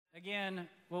Again,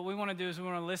 what we want to do is we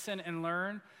want to listen and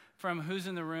learn from who's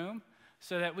in the room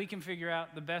so that we can figure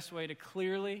out the best way to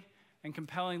clearly and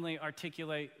compellingly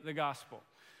articulate the gospel.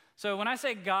 So when I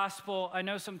say gospel, I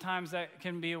know sometimes that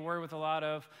can be a word with a lot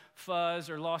of fuzz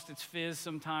or lost its fizz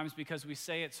sometimes because we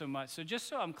say it so much. So just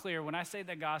so I'm clear, when I say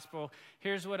the gospel,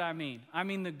 here's what I mean. I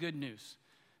mean the good news.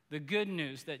 The good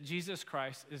news that Jesus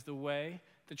Christ is the way,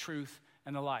 the truth,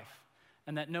 and the life,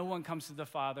 and that no one comes to the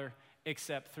Father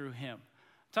except through him.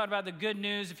 Talk about the good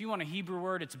news. If you want a Hebrew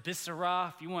word, it's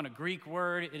bisera. If you want a Greek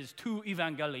word, it is tu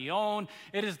evangelion.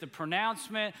 It is the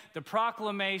pronouncement, the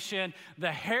proclamation,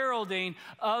 the heralding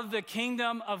of the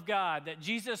kingdom of God, that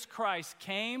Jesus Christ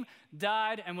came,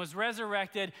 died, and was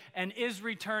resurrected, and is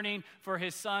returning for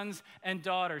his sons and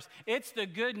daughters. It's the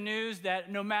good news that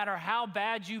no matter how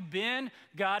bad you've been,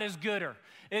 God is gooder.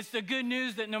 It's the good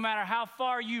news that no matter how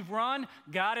far you've run,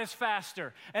 God is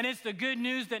faster. And it's the good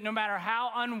news that no matter how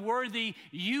unworthy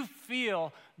you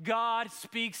feel, God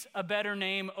speaks a better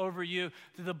name over you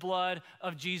through the blood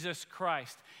of Jesus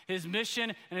Christ. His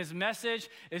mission and his message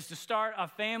is to start a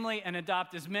family and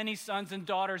adopt as many sons and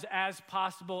daughters as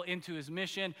possible into his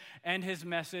mission and his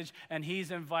message, and he's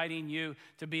inviting you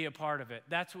to be a part of it.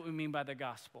 That's what we mean by the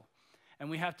gospel. And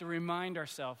we have to remind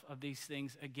ourselves of these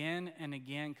things again and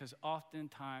again because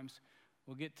oftentimes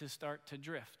we'll get to start to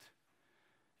drift.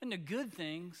 And the good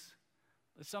things,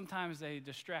 but sometimes they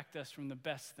distract us from the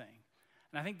best thing.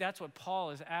 And I think that's what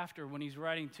Paul is after when he's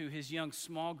writing to his young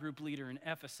small group leader in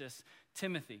Ephesus,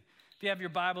 Timothy. If you have your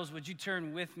Bibles, would you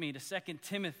turn with me to 2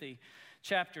 Timothy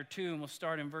chapter 2, and we'll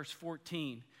start in verse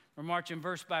 14. We're marching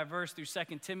verse by verse through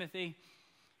 2 Timothy,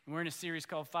 and we're in a series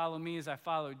called Follow Me as I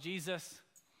Follow Jesus.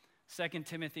 2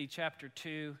 Timothy chapter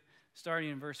 2, starting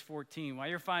in verse 14. While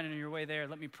you're finding your way there,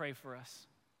 let me pray for us.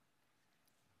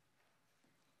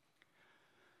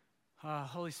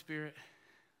 Holy Spirit,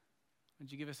 would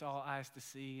you give us all eyes to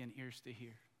see and ears to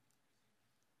hear?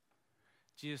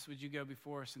 Jesus, would you go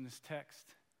before us in this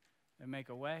text and make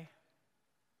a way?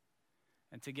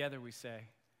 And together we say,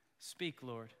 speak,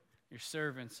 Lord. Your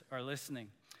servants are listening.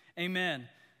 Amen.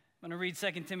 I'm going to read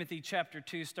 2 Timothy chapter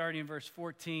 2, starting in verse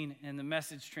 14 in the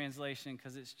Message translation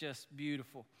because it's just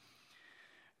beautiful.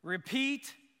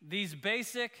 Repeat these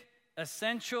basic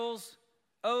essentials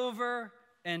over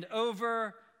and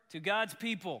over to God's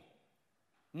people.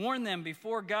 Warn them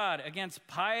before God against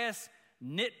pious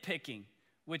nitpicking,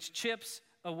 which chips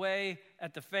away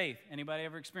at the faith. Anybody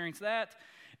ever experienced that?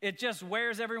 It just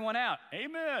wears everyone out.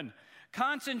 Amen.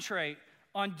 Concentrate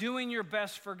on doing your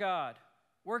best for God.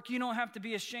 Work you don't have to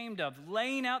be ashamed of,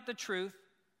 laying out the truth,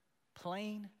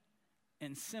 plain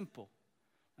and simple.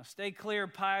 Now stay clear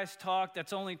of pious talk,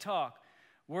 that's only talk.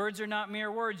 Words are not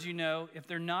mere words, you know, if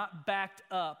they're not backed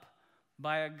up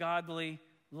by a godly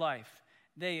life.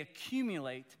 They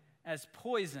accumulate as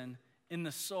poison in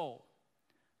the soul.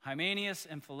 Hymenaeus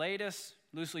and Philetus,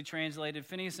 loosely translated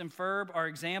Phineas and Ferb, are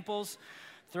examples,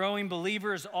 throwing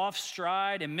believers off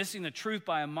stride and missing the truth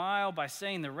by a mile by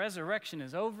saying the resurrection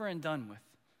is over and done with.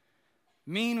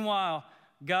 Meanwhile,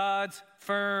 God's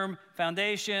firm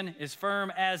foundation is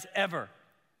firm as ever.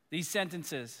 These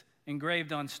sentences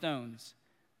engraved on stones.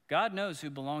 God knows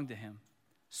who belong to him.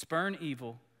 Spurn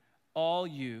evil, all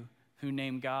you who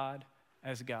name God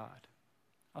as God.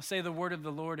 I'll say the word of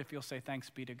the Lord if you'll say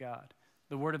thanks be to God.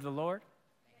 The word of the Lord.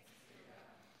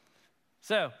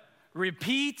 So,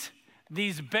 repeat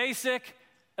these basic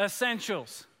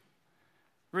essentials.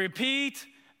 Repeat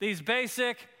these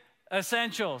basic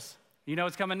essentials. You know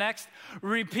what's coming next?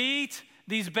 Repeat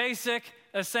these basic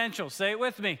essentials. Say it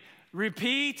with me.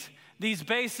 Repeat these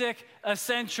basic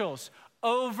essentials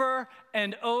over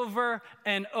and over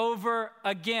and over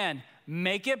again.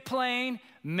 Make it plain,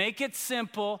 make it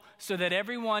simple so that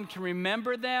everyone can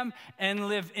remember them and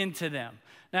live into them.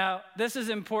 Now, this is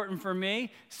important for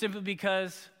me simply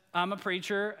because I'm a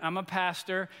preacher, I'm a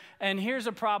pastor, and here's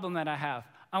a problem that I have.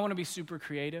 I want to be super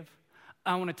creative.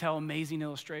 I want to tell amazing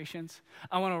illustrations.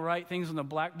 I want to write things on the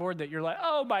blackboard that you're like,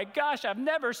 oh my gosh, I've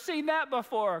never seen that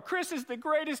before. Chris is the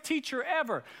greatest teacher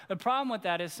ever. The problem with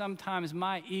that is sometimes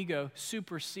my ego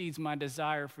supersedes my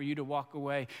desire for you to walk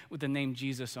away with the name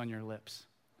Jesus on your lips.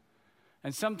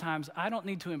 And sometimes I don't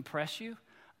need to impress you.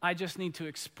 I just need to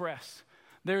express.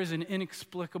 There is an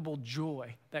inexplicable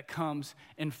joy that comes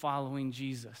in following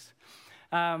Jesus.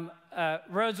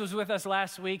 Rhodes was with us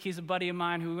last week. He's a buddy of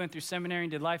mine who we went through seminary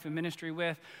and did life and ministry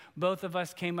with. Both of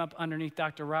us came up underneath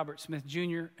Dr. Robert Smith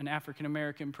Jr., an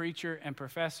African-American preacher and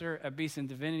professor at Beeson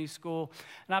Divinity School.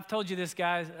 And I've told you this,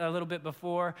 guys, a little bit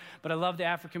before, but I love the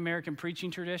African-American preaching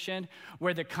tradition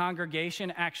where the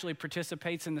congregation actually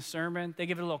participates in the sermon. They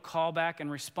give it a little callback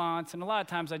and response. And a lot of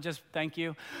times I just thank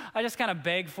you. I just kind of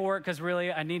beg for it because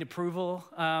really I need approval.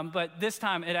 But this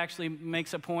time it actually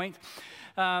makes a point.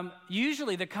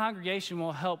 Usually the congregation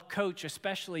will help coach,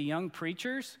 especially young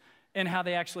preachers, in how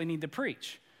they actually need to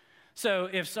preach. So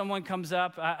if someone comes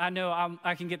up, I know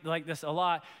I can get like this a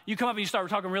lot. You come up and you start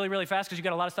talking really, really fast because you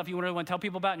got a lot of stuff you really want to tell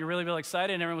people about and you're really, really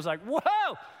excited. And everyone's like,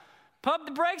 whoa, pump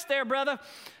the brakes there, brother,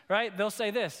 right? They'll say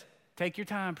this, take your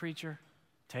time, preacher,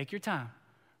 take your time.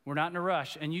 We're not in a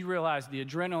rush. And you realize the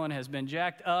adrenaline has been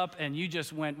jacked up and you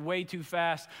just went way too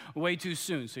fast, way too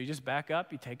soon. So you just back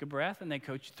up, you take a breath, and they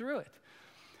coach you through it.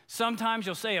 Sometimes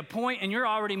you'll say a point and you're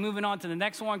already moving on to the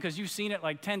next one because you've seen it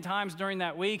like 10 times during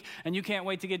that week and you can't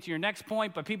wait to get to your next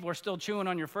point, but people are still chewing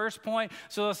on your first point.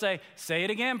 So they'll say it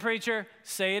again, preacher,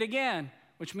 say it again,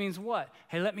 which means what?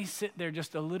 Hey, let me sit there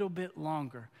just a little bit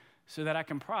longer so that I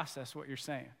can process what you're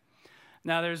saying.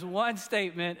 Now, there's one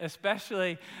statement,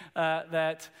 especially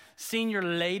that senior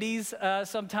ladies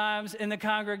sometimes in the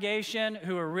congregation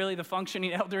who are really the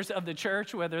functioning elders of the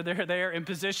church, whether they're there in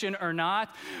position or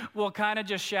not, will kind of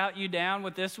just shout you down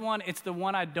with this one. It's the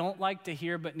one I don't like to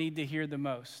hear but need to hear the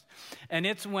most. And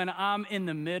it's when I'm in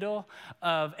the middle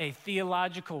of a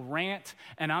theological rant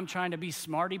and I'm trying to be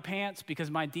smarty pants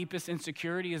because my deepest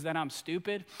insecurity is that I'm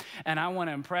stupid and I want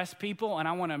to impress people and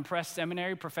I want to impress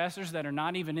seminary professors that are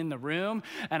not even in the room.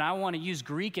 And I want to use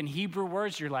Greek and Hebrew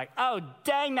words. You're like, oh,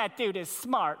 dang, that dude is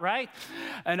smart, right?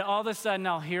 And all of a sudden,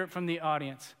 I'll hear it from the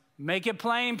audience. Make it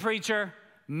plain, preacher.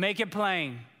 Make it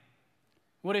plain.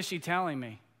 What is she telling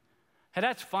me? Hey,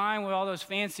 that's fine with all those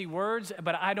fancy words,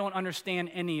 but I don't understand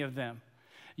any of them.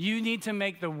 You need to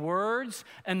make the words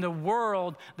and the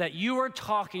world that you are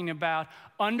talking about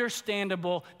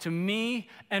understandable to me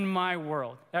and my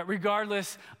world. That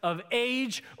regardless of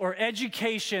age or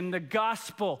education, the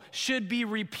gospel should be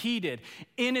repeated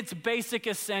in its basic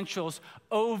essentials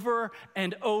over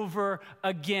and over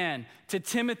again. To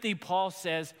Timothy, Paul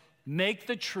says, make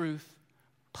the truth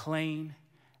plain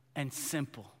and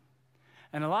simple.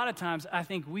 And a lot of times, I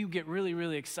think we get really,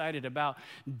 really excited about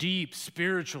deep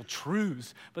spiritual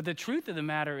truths. But the truth of the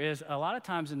matter is, a lot of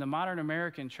times in the modern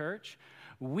American church,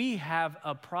 we have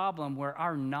a problem where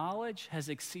our knowledge has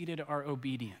exceeded our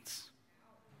obedience.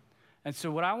 And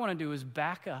so what I want to do is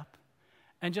back up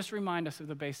and just remind us of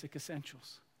the basic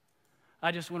essentials.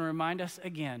 I just want to remind us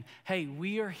again, hey,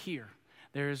 we are here.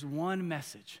 There is one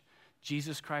message.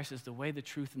 Jesus Christ is the way, the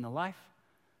truth, and the life.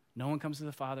 No one comes to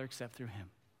the Father except through him.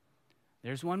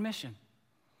 There's one mission,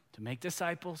 to make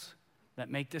disciples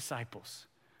that make disciples.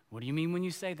 What do you mean when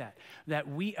you say that? That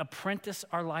we apprentice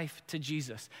our life to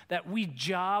Jesus, that we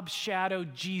job shadow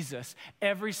Jesus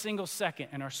every single second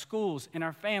in our schools, in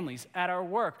our families, at our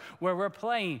work, where we're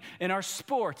playing, in our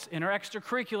sports, in our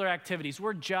extracurricular activities.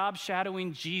 We're job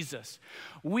shadowing Jesus.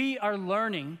 We are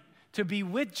learning to be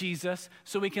with Jesus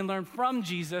so we can learn from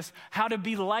Jesus how to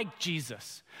be like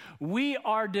Jesus. We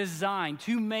are designed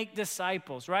to make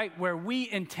disciples, right? Where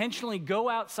we intentionally go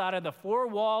outside of the four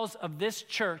walls of this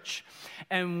church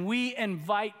and we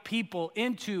invite people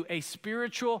into a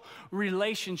spiritual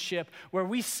relationship where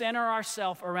we center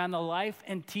ourselves around the life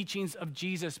and teachings of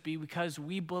Jesus because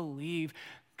we believe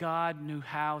God knew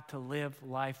how to live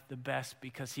life the best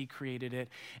because he created it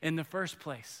in the first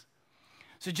place.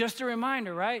 So just a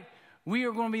reminder, right? We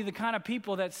are going to be the kind of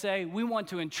people that say we want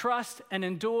to entrust and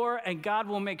endure, and God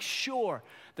will make sure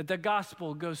that the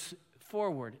gospel goes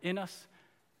forward in us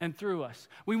and through us.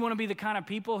 We want to be the kind of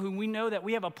people who we know that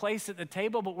we have a place at the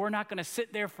table, but we're not going to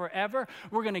sit there forever.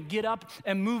 We're going to get up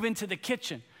and move into the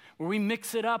kitchen, where we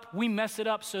mix it up, we mess it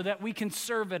up so that we can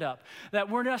serve it up.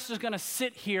 That we're not just going to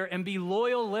sit here and be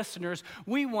loyal listeners.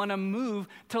 We want to move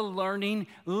to learning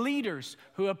leaders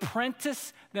who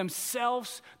apprentice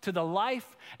themselves to the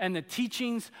life and the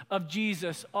teachings of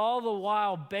Jesus, all the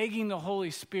while begging the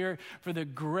Holy Spirit for the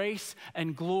grace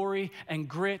and glory and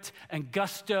grit and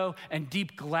gusto and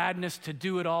deep gladness to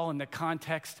do it all in the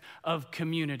context of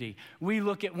community. We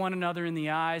look at one another in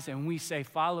the eyes and we say,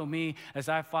 follow me as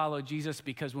I follow Jesus,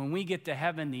 because when we get to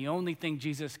heaven, the only thing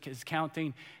Jesus is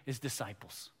counting is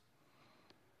disciples.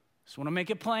 Just want to make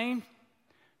it plain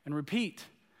and repeat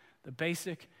the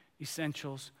basic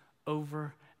essentials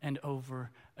over and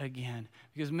over again.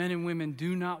 Because men and women,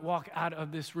 do not walk out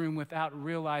of this room without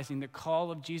realizing the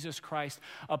call of Jesus Christ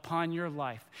upon your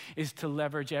life is to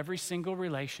leverage every single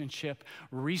relationship,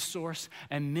 resource,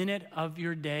 and minute of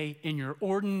your day in your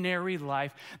ordinary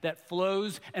life that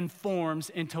flows and forms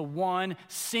into one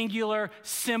singular,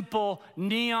 simple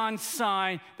neon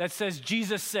sign that says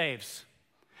Jesus saves.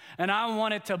 And I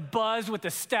want it to buzz with the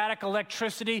static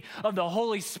electricity of the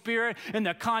Holy Spirit in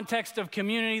the context of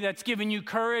community that's giving you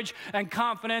courage and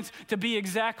confidence to be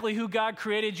exactly who God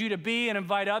created you to be and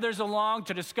invite others along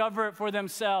to discover it for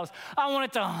themselves. I want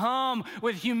it to hum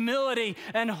with humility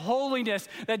and holiness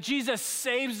that Jesus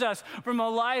saves us from a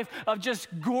life of just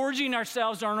gorging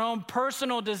ourselves on our own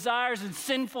personal desires and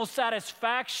sinful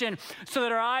satisfaction so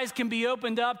that our eyes can be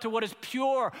opened up to what is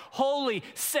pure, holy,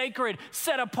 sacred,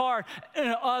 set apart,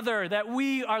 and that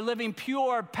we are living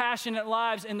pure, passionate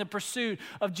lives in the pursuit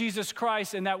of Jesus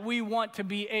Christ, and that we want to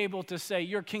be able to say,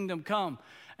 your kingdom come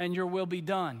and your will be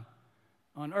done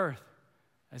on earth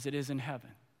as it is in heaven.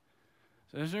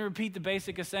 So let me repeat the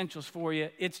basic essentials for you.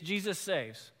 It's Jesus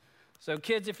saves. So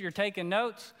kids, if you're taking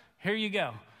notes, here you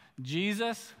go.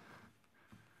 Jesus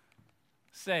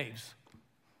saves.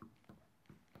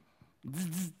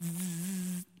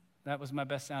 That was my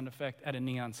best sound effect at a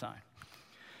neon sign.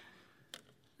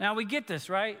 Now, we get this,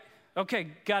 right? Okay,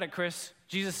 got it, Chris.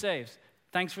 Jesus saves.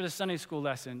 Thanks for the Sunday school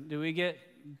lesson. Do we get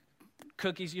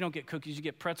cookies? You don't get cookies. You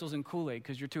get pretzels and Kool-Aid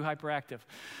because you're too hyperactive.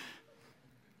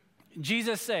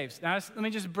 Jesus saves. Now, let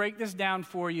me just break this down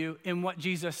for you in what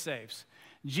Jesus saves.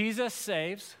 Jesus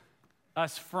saves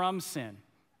us from sin.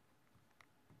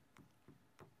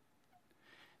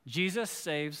 Jesus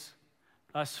saves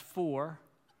us for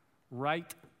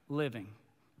right living.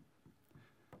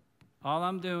 All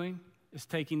I'm doing is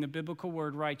taking the biblical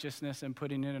word righteousness and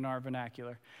putting it in our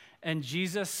vernacular. And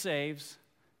Jesus saves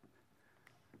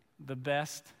the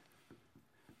best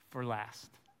for last.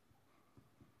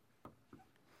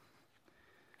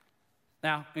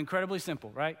 Now, incredibly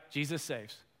simple, right? Jesus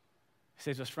saves. He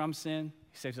saves us from sin.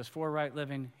 He saves us for right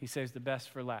living. He saves the best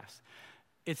for last.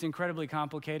 It's incredibly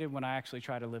complicated when I actually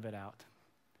try to live it out.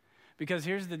 Because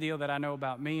here's the deal that I know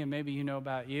about me, and maybe you know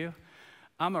about you.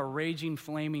 I'm a raging,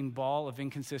 flaming ball of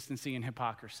inconsistency and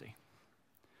hypocrisy.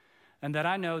 And that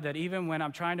I know that even when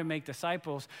I'm trying to make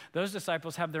disciples, those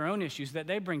disciples have their own issues that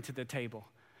they bring to the table.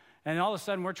 And all of a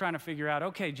sudden, we're trying to figure out,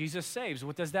 okay, Jesus saves.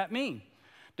 What does that mean?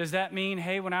 Does that mean,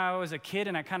 hey, when I was a kid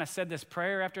and I kind of said this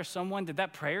prayer after someone, did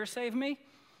that prayer save me?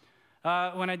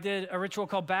 When I did a ritual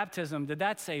called baptism, did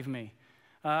that save me?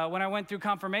 When I went through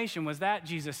confirmation, was that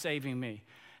Jesus saving me?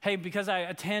 Hey, because I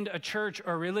attend a church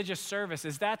or a religious service,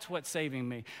 is that's what's saving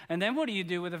me? And then what do you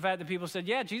do with the fact that people said,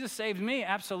 yeah, Jesus saved me,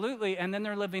 absolutely, and then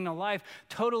they're living a life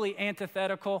totally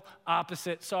antithetical,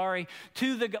 opposite,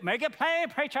 to the, make it plain,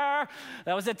 preacher.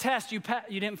 That was a test, you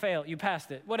didn't fail, you passed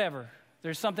it, whatever.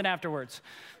 There's something afterwards.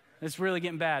 It's really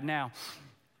getting bad now.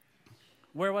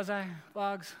 Where was I,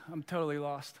 Boggs? I'm totally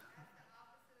lost.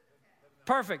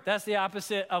 Perfect, that's the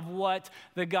opposite of what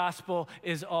the gospel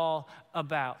is all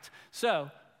about. So,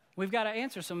 we've got to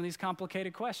answer some of these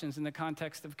complicated questions in the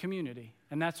context of community.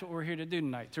 And that's what we're here to do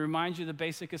tonight, to remind you the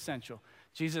basic essential.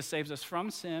 Jesus saves us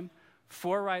from sin,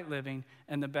 for right living,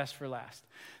 and the best for last.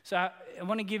 So I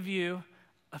want to give you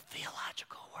a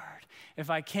theological word, if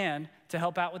I can, to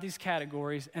help out with these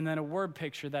categories, and then a word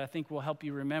picture that I think will help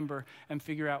you remember and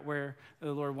figure out where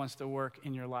the Lord wants to work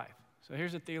in your life. So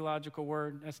here's a theological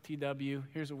word, that's TW.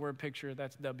 Here's a word picture,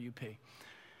 that's WP.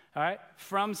 All right,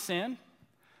 from sin.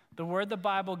 The word the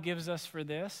Bible gives us for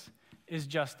this is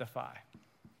justify.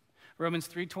 Romans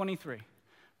 3:23.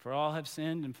 For all have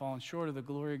sinned and fallen short of the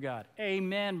glory of God.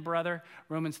 Amen, brother.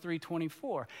 Romans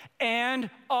 3:24. And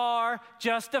are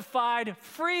justified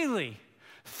freely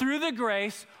through the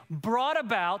grace brought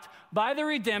about by the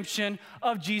redemption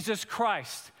of Jesus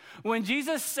Christ. When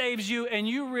Jesus saves you and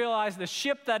you realize the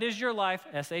ship that is your life,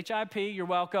 S-H-I-P, you're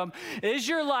welcome, is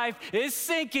your life, is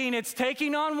sinking, it's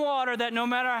taking on water that no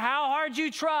matter how hard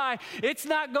you try, it's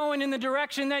not going in the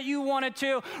direction that you want it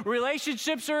to.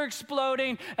 Relationships are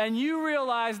exploding, and you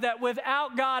realize that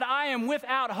without God, I am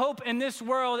without hope in this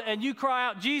world, and you cry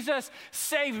out, Jesus,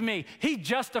 save me. He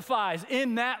justifies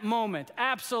in that moment,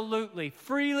 absolutely,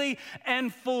 freely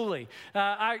and fully.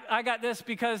 I got this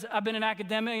because I've been in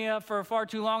academia for far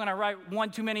too long, and I write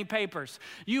one too many papers.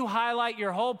 You highlight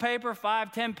your whole paper,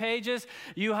 5-10 pages,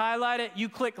 you highlight it, you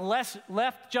click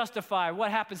left justify. What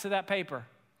happens to that paper?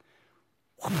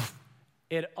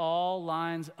 It all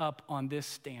lines up on this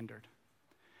standard.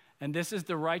 And this is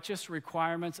the righteous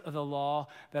requirements of the law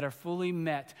that are fully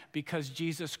met because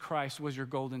Jesus Christ was your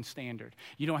golden standard.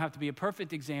 You don't have to be a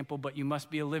perfect example, but you must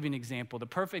be a living example. The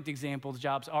perfect example, the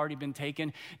job's already been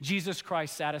taken. Jesus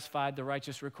Christ satisfied the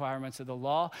righteous requirements of the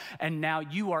law, and now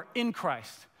you are in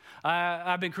Christ.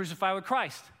 I've been crucified with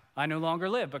Christ. I no longer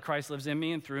live, but Christ lives in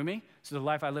me and through me. So the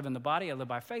life I live in the body, I live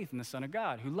by faith in the Son of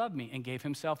God who loved me and gave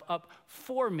himself up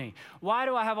for me. Why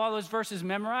do I have all those verses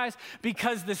memorized?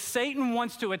 Because Satan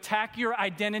wants to attack your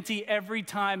identity every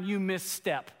time you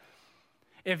misstep.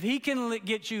 If he can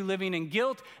get you living in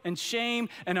guilt and shame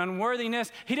and unworthiness,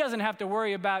 he doesn't have to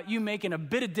worry about you making a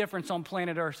bit of difference on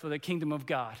planet Earth for the kingdom of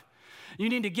God. You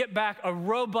need to get back a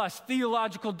robust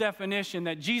theological definition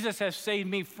that Jesus has saved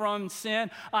me from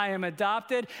sin. I am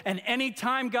adopted. And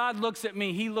anytime God looks at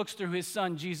me, he looks through his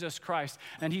son, Jesus Christ,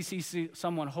 and he sees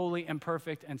someone holy and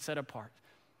perfect and set apart.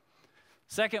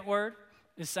 Second word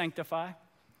is sanctify.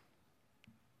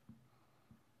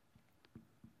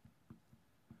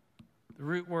 The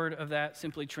root word of that,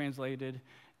 simply translated,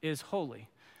 is holy.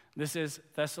 This is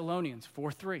Thessalonians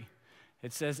 4:3.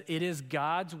 It says, it is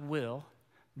God's will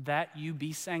that you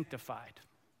be sanctified,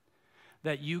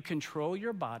 that you control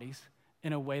your bodies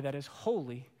in a way that is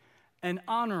holy and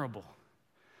honorable.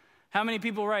 How many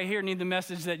people right here need the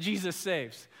message that Jesus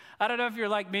saves? I don't know if you're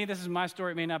like me. This is my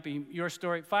story. It may not be your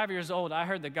story. 5 years old, I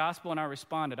heard the gospel and I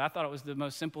responded. I thought it was the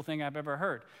most simple thing I've ever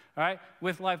heard. All right?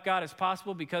 With life, God is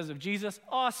possible because of Jesus.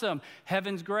 Awesome.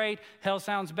 Heaven's great. Hell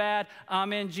sounds bad.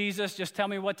 I'm in Jesus. Just tell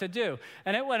me what to do.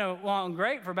 And it went along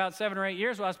great for about 7 or 8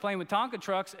 years while I was playing with Tonka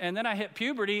trucks. And then I hit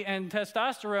puberty and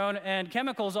testosterone and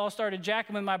chemicals all started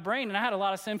jacking with my brain. And I had a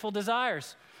lot of sinful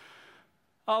desires.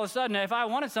 All of a sudden, if I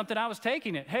wanted something, I was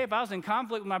taking it. Hey, if I was in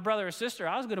conflict with my brother or sister,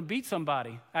 I was going to beat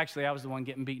somebody. Actually, I was the one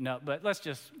getting beaten up, but let's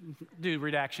just do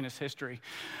reductionist history.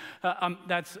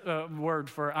 That's a word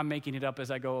for I'm making it up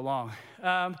as I go along.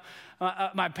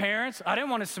 My parents, I didn't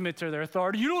want to submit to their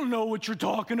authority. You don't know what you're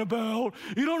talking about.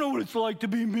 You don't know what it's like to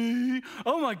be me.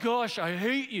 Oh my gosh, I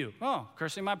hate you. Oh,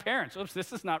 cursing my parents. Oops,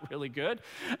 this is not really good.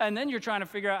 And then you're trying to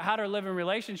figure out how to live in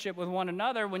relationship with one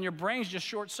another when your brain's just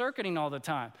short-circuiting all the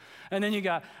time. And then you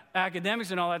got academics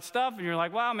and all that stuff, and you're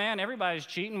like, wow, man, everybody's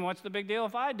cheating. What's the big deal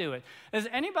if I do it? Is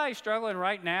anybody struggling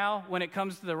right now when it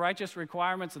comes to the righteous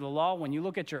requirements of the law, when you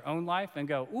look at your own life and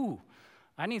go, ooh,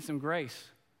 I need some grace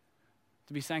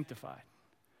to be sanctified,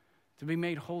 to be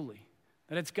made holy,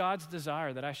 that it's God's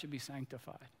desire that I should be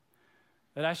sanctified,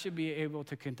 that I should be able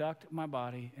to conduct my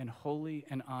body in holy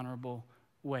and honorable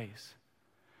ways.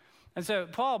 And so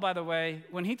Paul, by the way,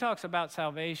 when he talks about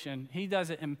salvation, he does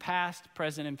it in past,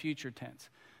 present, and future tense.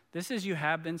 This is you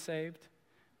have been saved.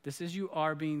 This is you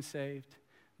are being saved.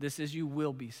 This is you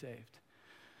will be saved.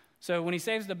 So when he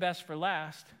saves the best for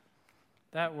last,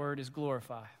 that word is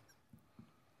glorify.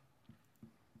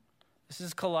 This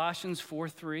is Colossians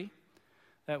 4:3,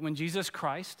 that when Jesus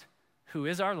Christ, who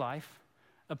is our life,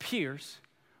 appears,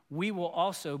 we will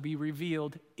also be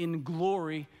revealed in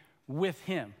glory with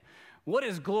him. What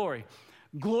is glory?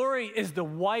 Glory is the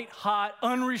white-hot,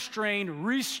 unrestrained,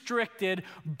 restricted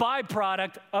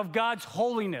byproduct of God's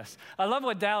holiness. I love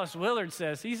what Dallas Willard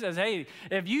says. He says, hey,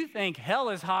 if you think hell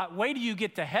is hot, wait till you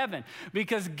get to heaven,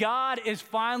 because God is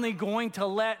finally going to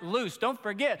let loose. Don't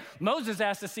forget, Moses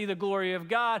asked to see the glory of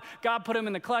God. God put him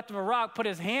in the cleft of a rock, put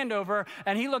his hand over,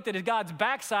 and he looked at God's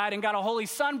backside and got a holy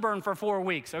sunburn for 4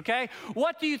 weeks, okay?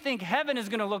 What do you think heaven is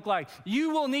going to look like? You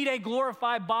will need a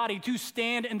glorified body to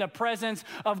stand in the presence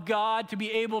of God, to be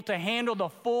able to handle the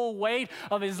full weight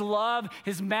of his love,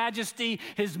 his majesty,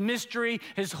 his mystery,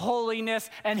 his holiness,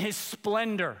 and his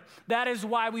splendor. That is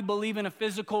why we believe in a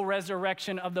physical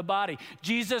resurrection of the body.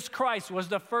 Jesus Christ was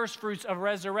the first fruits of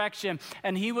resurrection,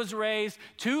 and he was raised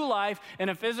to life in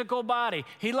a physical body.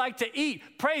 He liked to eat.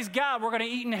 Praise God, we're going to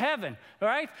eat in heaven, all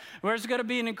right? There's going to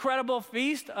be an incredible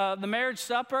feast, the marriage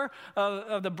supper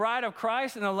of the bride of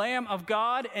Christ and the Lamb of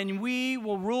God, and we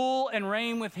will rule and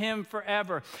reign with him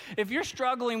forever. If you're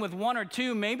struggling with one or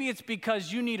two, maybe it's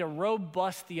because you need a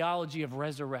robust theology of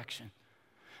resurrection.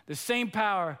 The same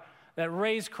power that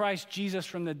raised Christ Jesus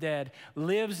from the dead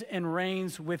lives and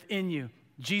reigns within you.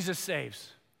 Jesus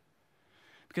saves.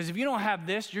 Because if you don't have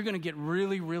this, you're going to get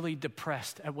really, really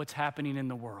depressed at what's happening in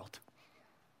the world.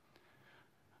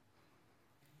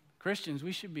 Christians,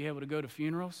 we should be able to go to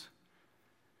funerals,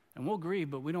 and we'll grieve,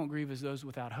 but we don't grieve as those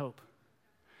without hope.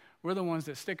 We're the ones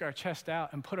that stick our chest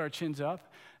out and put our chins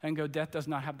up and go, death does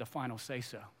not have the final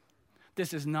say-so.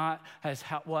 This is not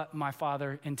what my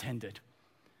Father intended.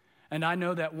 And I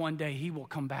know that one day he will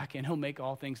come back and he'll make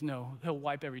all things new. He'll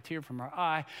wipe every tear from our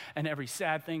eye, and every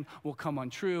sad thing will come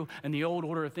untrue, and the old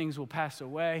order of things will pass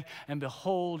away. And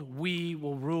behold, we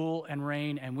will rule and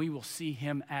reign, and we will see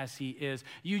him as he is.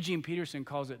 Eugene Peterson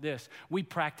calls it this: we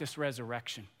practice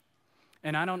resurrection.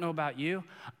 And I don't know about you,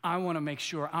 I want to make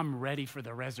sure I'm ready for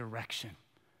the resurrection.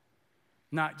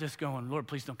 Not just going, Lord,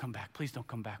 please don't come back. Please don't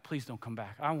come back. Please don't come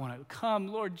back. I want to come,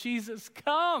 Lord Jesus,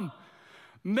 come.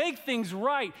 Make things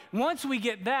right. Once we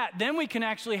get that, then we can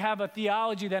actually have a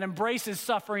theology that embraces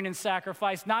suffering and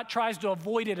sacrifice, not tries to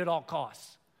avoid it at all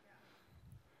costs.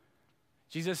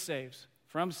 Jesus saves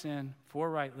from sin for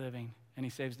right living, and he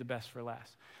saves the best for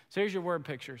last. So here's your word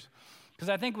pictures. Because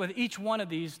I think with each one of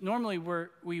these, normally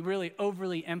we really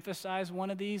overly emphasize one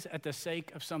of these at the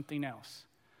sake of something else.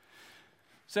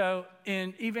 So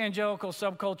in evangelical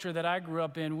subculture that I grew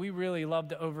up in, we really love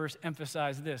to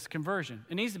overemphasize this, conversion.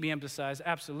 It needs to be emphasized,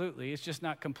 absolutely. It's just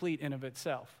not complete in of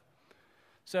itself.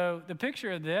 So the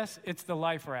picture of this, it's the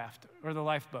life raft or the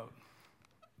lifeboat.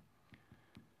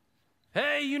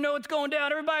 Hey, you know what's going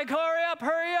down. Everybody hurry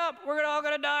up. We're all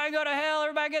going to die and go to hell.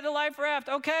 Everybody get in the life raft.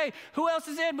 Okay, who else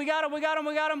is in? We got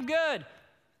them, good.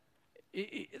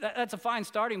 That's a fine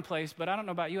starting place, but I don't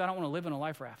know about you. I don't want to live in a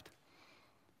life raft.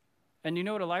 And you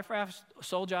know what a life raft's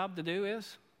sole job to do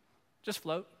is? Just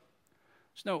float.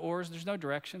 There's no oars. There's no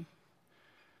direction.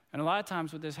 And a lot of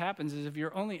times what this happens is if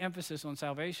your only emphasis on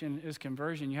salvation is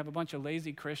conversion, you have a bunch of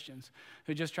lazy Christians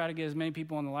who just try to get as many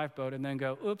people on the lifeboat and then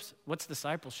go, oops, what's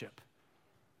discipleship?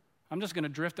 I'm just going to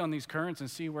drift on these currents and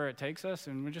see where it takes us,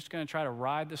 and we're just going to try to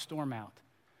ride the storm out.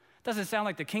 Doesn't sound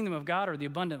like the kingdom of God or the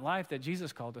abundant life that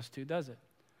Jesus called us to, does it?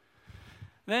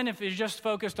 Then if you're just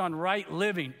focused on right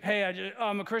living, hey,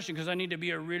 I'm a Christian because I need to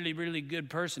be a really, really good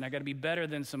person. I got to be better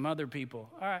than some other people.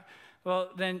 All right, well,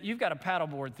 then you've got a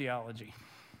paddleboard theology.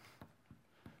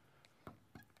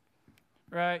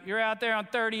 Right, you're out there on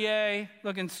 30A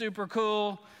looking super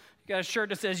cool. You got a shirt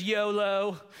that says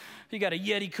YOLO. You got a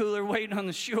Yeti cooler waiting on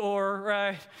the shore,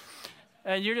 right?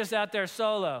 And you're just out there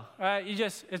solo, right?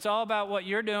 It's all about what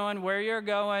you're doing, where you're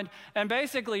going, and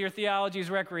basically your theology is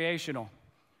recreational.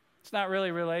 It's not really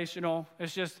relational.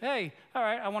 It's just, hey, all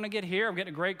right, I want to get here. I'm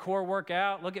getting a great core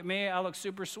workout. Look at me. I look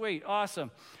super sweet. Awesome.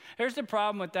 Here's the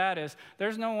problem with that is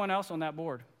there's no one else on that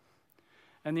board.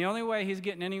 And the only way he's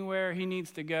getting anywhere he needs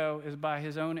to go is by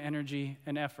his own energy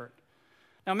and effort.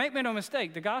 Now, make me no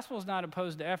mistake. The gospel is not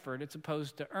opposed to effort. It's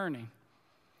opposed to earning.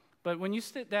 But when you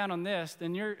sit down on this,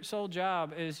 then your sole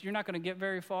job is you're not going to get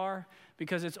very far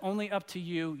because it's only up to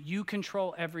you. You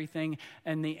control everything,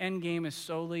 and the end game is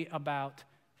solely about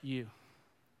you.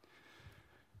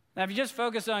 Now, if you just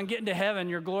focus on getting to heaven,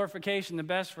 your glorification, the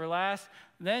best for last,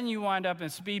 then you wind up in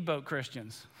speedboat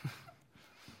Christians.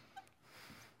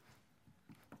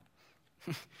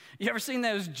 You ever seen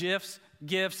those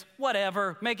GIFs,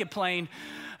 whatever, make it plain.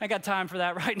 I got time for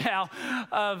that right now.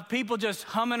 Of people just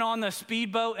humming on the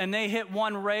speedboat and they hit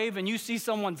one rave and you see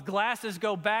someone's glasses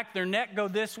go back, their neck go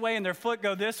this way and their foot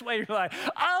go this way. You're like,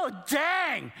 oh,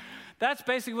 dang. That's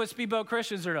basically what speedboat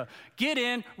Christians are doing. Get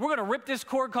in. We're going to rip this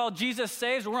cord called Jesus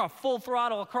Saves. We're going to full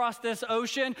throttle across this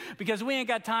ocean because we ain't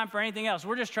got time for anything else.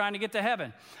 We're just trying to get to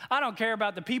heaven. I don't care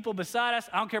about the people beside us.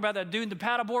 I don't care about that dude in the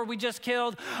paddleboard we just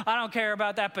killed. I don't care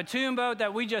about that pontoon boat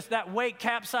that wake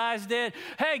capsized it.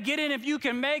 Hey, get in if you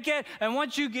can make it. And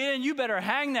once you get in, you better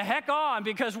hang the heck on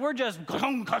because we're just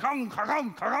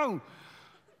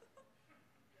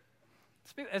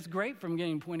It's great from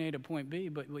getting point A to point B,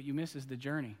 but what you miss is the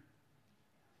journey.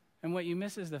 And what you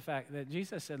miss is the fact that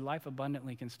Jesus said life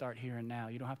abundantly can start here and now.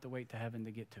 You don't have to wait to heaven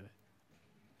to get to it.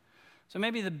 So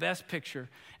maybe the best picture,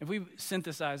 if we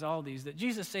synthesize all these, that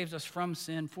Jesus saves us from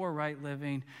sin for right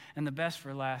living, and the best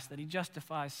for last, that he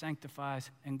justifies, sanctifies,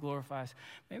 and glorifies.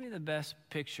 Maybe the best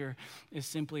picture is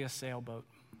simply a sailboat.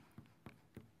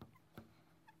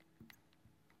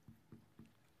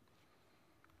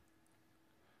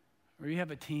 Where you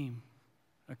have a team,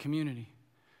 a community,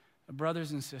 of brothers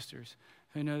and sisters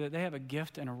who know that they have a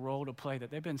gift and a role to play,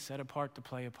 that they've been set apart to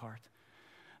play a part.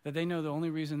 That they know the only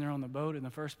reason they're on the boat in the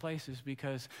first place is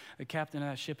because the captain of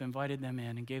that ship invited them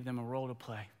in and gave them a role to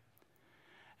play.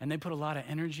 And they put a lot of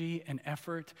energy and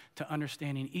effort to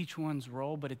understanding each one's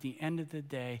role, but at the end of the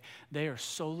day, they are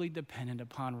solely dependent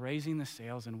upon raising the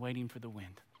sails and waiting for the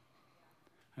wind.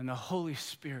 And the Holy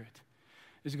Spirit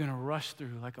is going to rush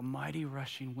through like a mighty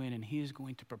rushing wind, and he is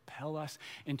going to propel us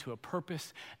into a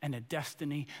purpose and a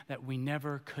destiny that we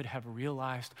never could have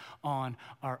realized on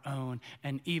our own.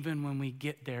 And even when we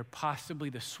get there,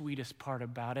 possibly the sweetest part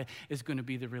about it is going to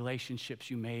be the relationships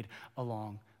you made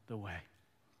along the way.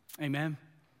 Amen?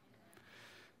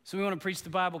 So we want to preach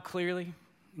the Bible clearly.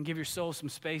 and give your soul some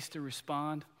space to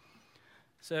respond.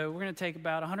 So we're going to take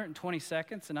about 120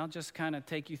 seconds, and I'll just kind of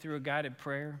take you through a guided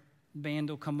prayer. Band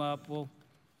will come up. We'll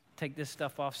take this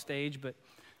stuff off stage, but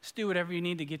just do whatever you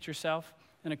need to get yourself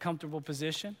in a comfortable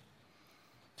position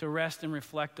to rest and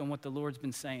reflect on what the Lord's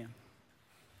been saying.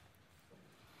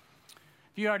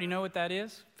 If you already know what that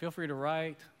is, feel free to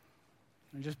write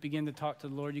and just begin to talk to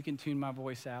the Lord. You can tune my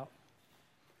voice out.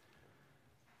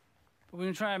 But we're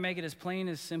going to try to make it as plain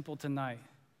as simple tonight.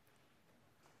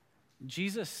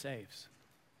 Jesus saves.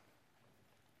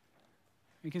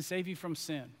 He can save you from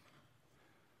sin.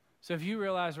 So if you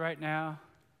realize right now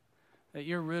that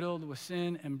you're riddled with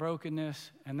sin and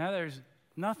brokenness, and that there's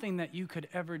nothing that you could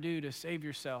ever do to save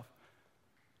yourself,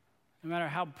 no matter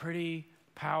how pretty,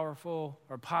 powerful,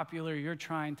 or popular you're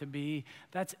trying to be,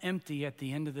 that's empty at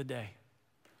the end of the day.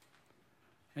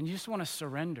 And you just want to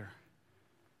surrender.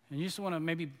 And you just want to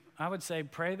maybe, I would say,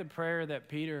 pray the prayer that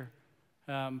Peter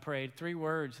prayed, 3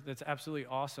 words that's absolutely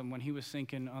awesome when he was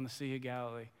sinking on the Sea of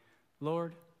Galilee.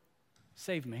 Lord,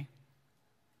 save me.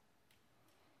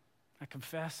 I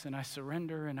confess and I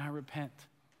surrender and I repent.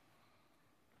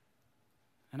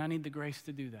 And I need the grace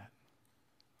to do that.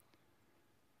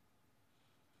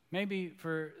 Maybe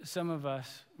for some of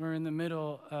us, we're in the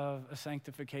middle of a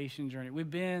sanctification journey. We've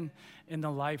been in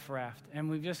the life raft, and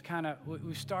we've just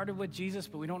we've started with Jesus,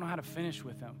 but we don't know how to finish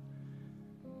with him.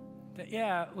 That,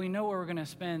 yeah, we know where we're going to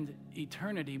spend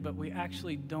eternity, but we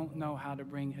actually don't know how to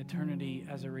bring eternity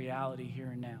as a reality here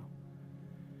and now.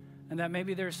 And that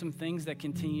maybe there's some things that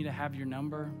continue to have your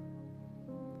number.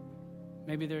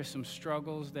 Maybe there's some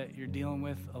struggles that you're dealing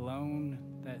with alone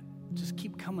that just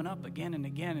keep coming up again and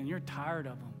again, and you're tired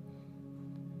of them.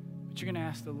 But you're going to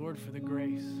ask the Lord for the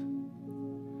grace,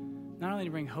 not only to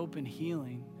bring hope and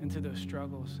healing into those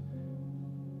struggles,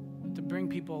 but to bring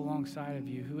people alongside of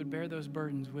you who would bear those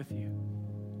burdens with you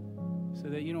so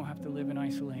that you don't have to live in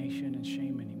isolation and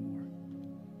shame anymore.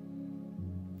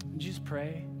 Would you just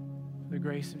pray for the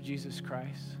grace of Jesus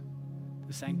Christ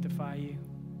to sanctify you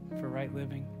for right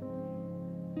living?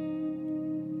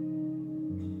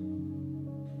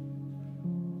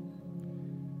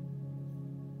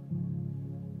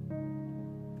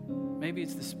 Maybe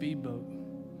it's the speedboat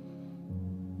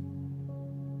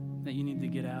that you need to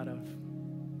get out of.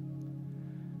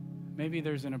 Maybe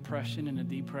there's an oppression and a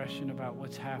depression about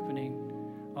what's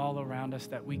happening all around us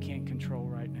that we can't control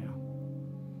right now.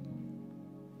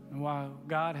 And while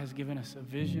God has given us a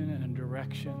vision and a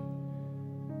direction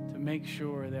to make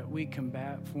sure that we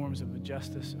combat forms of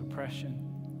injustice, oppression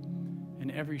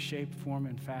in every shape, form,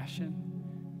 and fashion,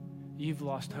 you've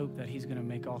lost hope that he's going to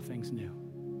make all things new.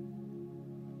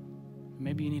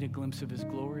 Maybe you need a glimpse of his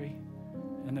glory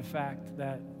and the fact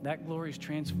that that glory is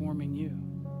transforming you.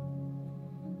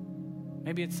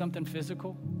 Maybe it's something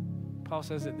physical. Paul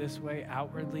says it this way: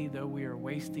 outwardly, though we are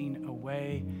wasting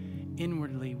away,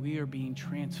 inwardly we are being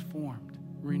transformed,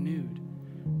 renewed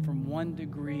from one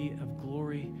degree of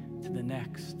glory to the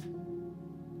next.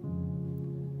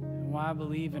 And while I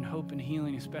believe in hope and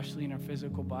healing, especially in our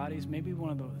physical bodies, maybe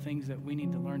one of the things that we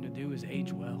need to learn to do is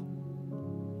age well.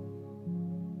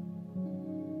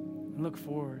 Look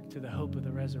forward to the hope of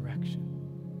the resurrection.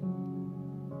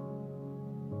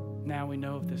 Now we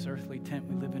know if this earthly tent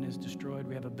we live in is destroyed,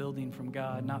 we have a building from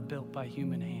God, not built by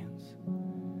human hands.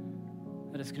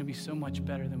 That it's going to be so much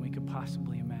better than we could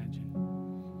possibly imagine.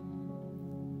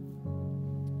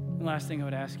 The last thing I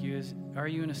would ask you is, are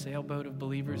you in a sailboat of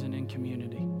believers and in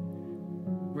community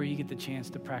where you get the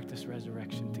chance to practice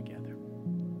resurrection together?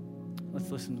 Let's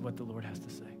listen to what the Lord has to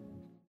say.